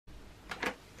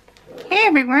Hey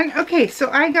everyone. Okay,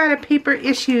 so I got a Paper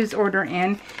Issues order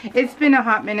in. It's been a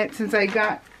hot minute since I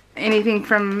got anything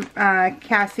from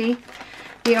Cassie,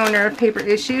 the owner of Paper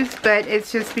Issues, but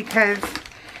it's just because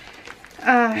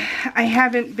I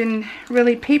haven't been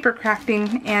really paper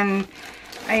crafting, and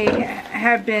I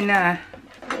have been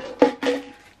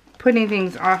putting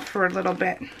things off for a little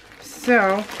bit.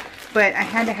 So, but I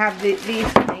had to have these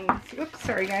things. Oops,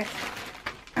 sorry guys.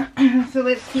 So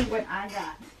let's see what I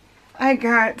got. I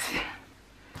got,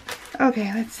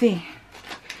 okay, let's see.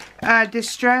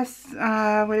 Distress,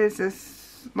 what is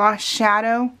this? Lost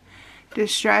Shadow.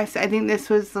 Distress. I think this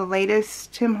was the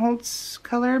latest Tim Holtz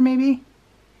color, maybe.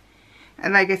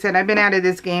 And like I said, I've been out of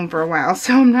this game for a while,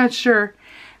 so I'm not sure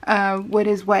what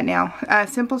is what now.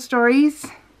 Simple Stories.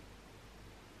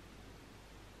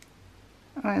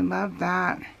 Oh, I love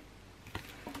that.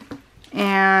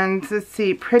 And let's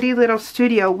see, Pretty Little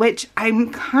Studio, which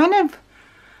I'm kind of,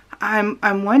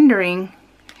 I'm wondering.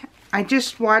 I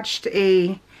just watched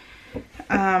a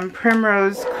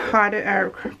Primrose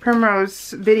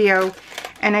video,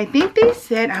 and I think they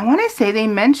said, I want to say they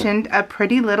mentioned a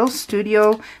Pretty Little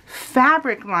Studio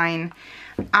fabric line.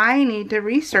 I need to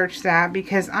research that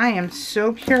because I am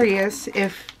so curious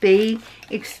if they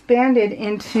expanded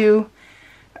into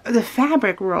the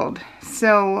fabric world.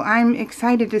 So I'm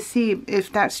excited to see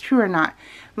if that's true or not.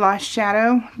 Lost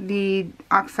Shadow, the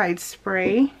Oxide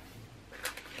Spray.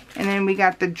 And then we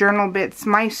got the Journal Bits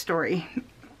My Story.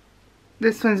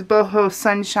 This one's Boho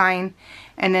Sunshine.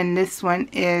 And then this one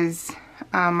is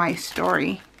My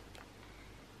Story.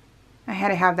 I had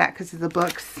to have that because of the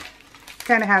books.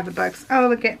 Gotta have the books. Oh,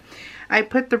 look at, I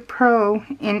put the Pro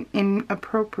in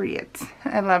Inappropriate.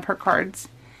 I love her cards.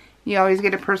 You always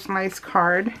get a personalized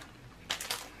card.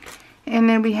 And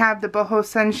then we have the Boho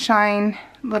Sunshine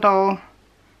little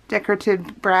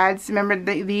decorative brads. Remember,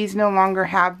 these no longer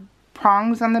have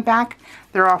prongs on the back.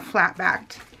 They're all flat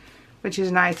backed, which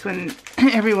is nice when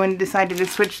everyone decided to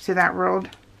switch to that world.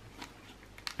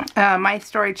 My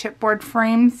Story chipboard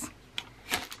frames.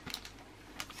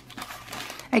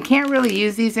 I can't really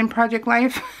use these in Project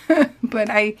Life, but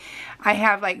I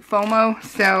have like FOMO,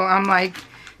 so I'm like,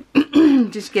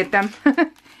 just get them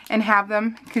and have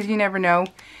them, because you never know.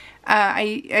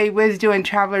 I was doing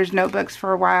Traveler's Notebooks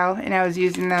for a while, and I was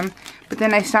using them, but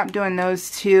then I stopped doing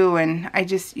those too, and I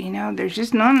just, you know, there's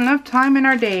just not enough time in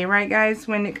our day, right guys,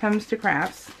 when it comes to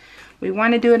crafts. We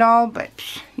want to do it all, but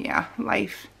yeah,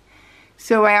 life.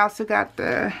 So I also got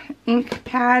the ink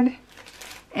pad,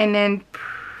 and then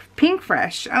Pink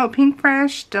Fresh. Oh, Pink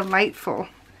Fresh Delightful.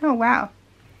 Oh wow.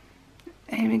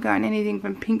 I haven't gotten anything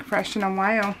from Pink Fresh in a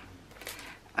while.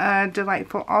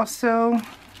 Delightful also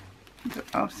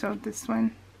this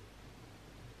one.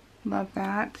 Love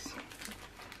that.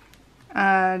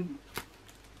 Yeah,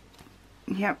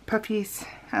 Puffies.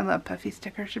 I love Puffy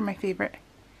stickers. They're my favorite.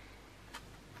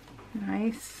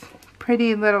 Nice.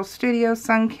 Pretty Little Studio,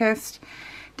 Sunkissed,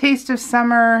 Taste of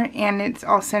Summer, and it's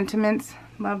all sentiments.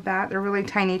 Love that. They're really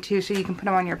tiny too, so you can put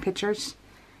them on your pictures.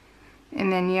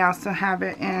 And then you also have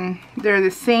it in, they're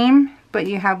the same, but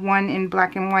you have one in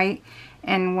black and white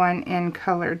and one in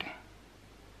colored.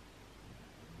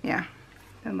 Yeah,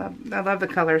 I love the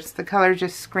colors. The colors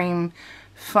just scream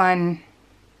fun.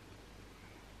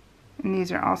 And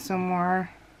these are also more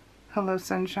Hello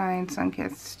Sunshine,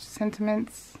 Sunkissed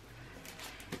sentiments.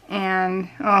 And,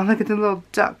 oh, look at the little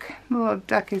duck. The little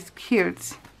duck is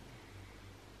cute.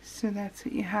 So that's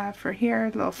what you have for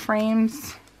here, little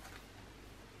frames.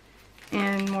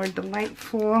 And more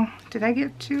Delightful. Did I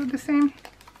get two the same?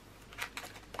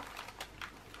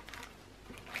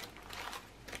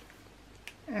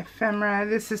 Ephemera.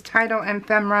 This is Title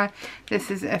Ephemera.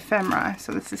 This is Ephemera.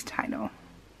 So this is Title.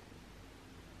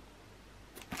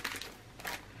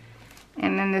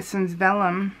 And then this one's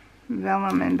Vellum.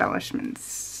 Vellum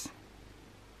Embellishments.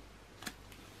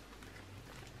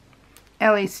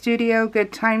 LA Studio.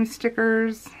 Good Time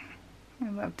stickers. I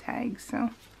love tags,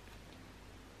 so.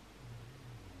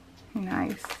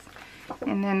 Nice.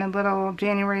 And then a little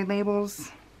January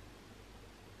labels.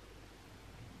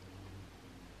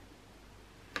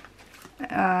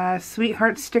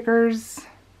 Sweetheart stickers.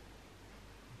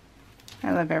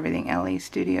 I love everything LA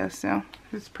Studio, so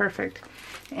it's perfect.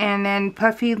 And then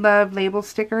Puffy Love label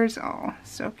stickers. Oh,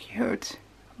 so cute.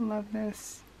 Love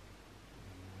this.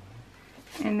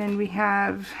 And then we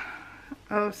have,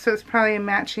 oh, so it's probably a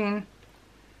matching.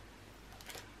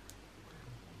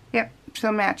 Yep,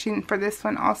 so matching for this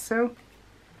one also.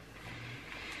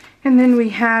 And then we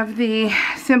have the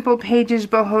Simple Pages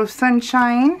Boho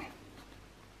Sunshine.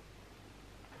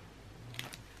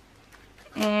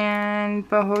 And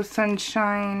Boho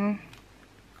Sunshine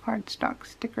cardstock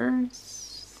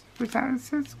stickers. Was that what it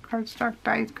says? Cardstock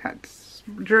die cuts,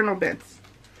 journal bits.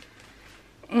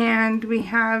 And we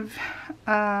have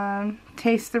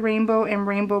Taste the Rainbow and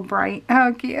Rainbow Bright.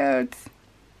 Oh, cute.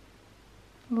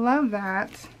 Love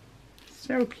that.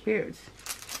 So cute.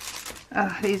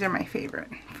 Oh, these are my favorite.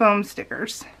 Foam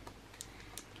stickers.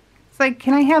 It's like,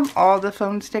 can I have all the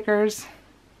foam stickers?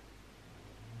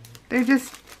 They're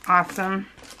just awesome.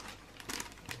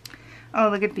 Oh,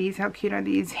 look at these. How cute are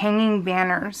these? Hanging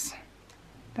banners.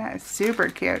 That is super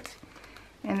cute.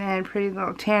 And then pretty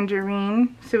little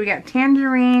tangerine. So we got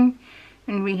tangerine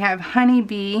and we have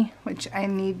honeybee, which I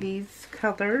need these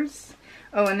colors.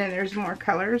 Oh, and then there's more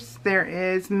colors. There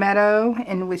is meadow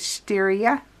and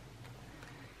wisteria.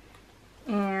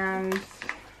 And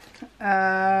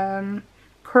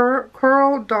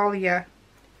coral dahlia.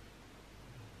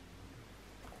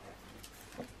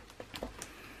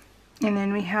 And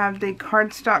then we have the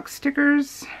cardstock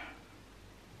stickers.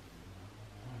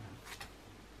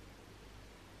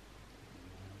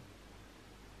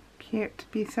 Cute to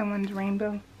be someone's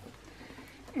rainbow.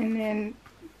 And then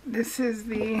this is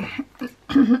the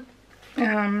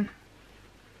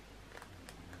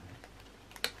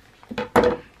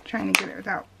trying to get it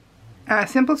without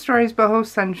Simple Stories Boho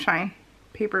Sunshine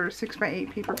paper,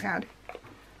 6x8 paper pad.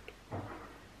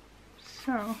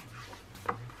 So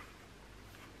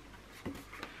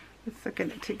let's look at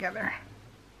it together.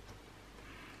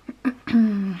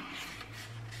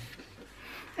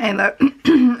 I love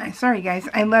sorry guys,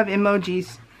 I love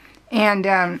emojis, and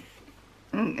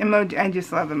emoji, I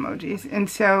just love emojis. And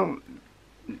so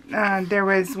there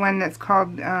was one that's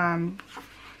called Come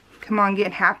On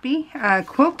Get Happy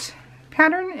quilt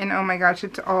pattern, and oh my gosh,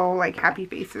 it's all like happy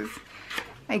faces.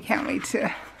 I can't wait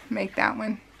to make that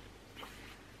one.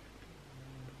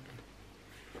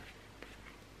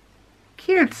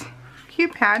 Cute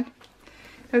pad.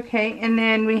 Okay, and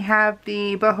then we have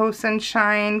the Boho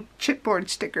Sunshine chipboard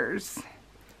stickers,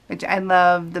 which I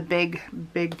love. The big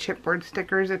chipboard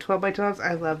stickers, the 12x12s.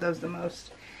 I love those the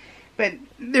most, but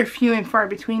they're few and far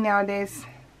between nowadays.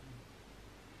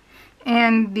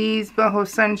 And these Boho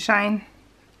Sunshine,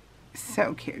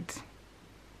 so cute.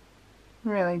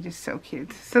 Really just so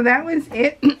cute. So that was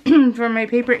it for my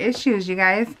paper issues, you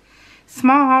guys.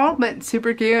 Small haul, but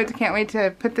super cute. Can't wait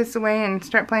to put this away and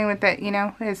start playing with it, you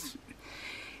know, as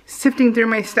sifting through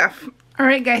my stuff.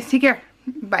 Alright guys, take care.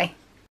 Bye.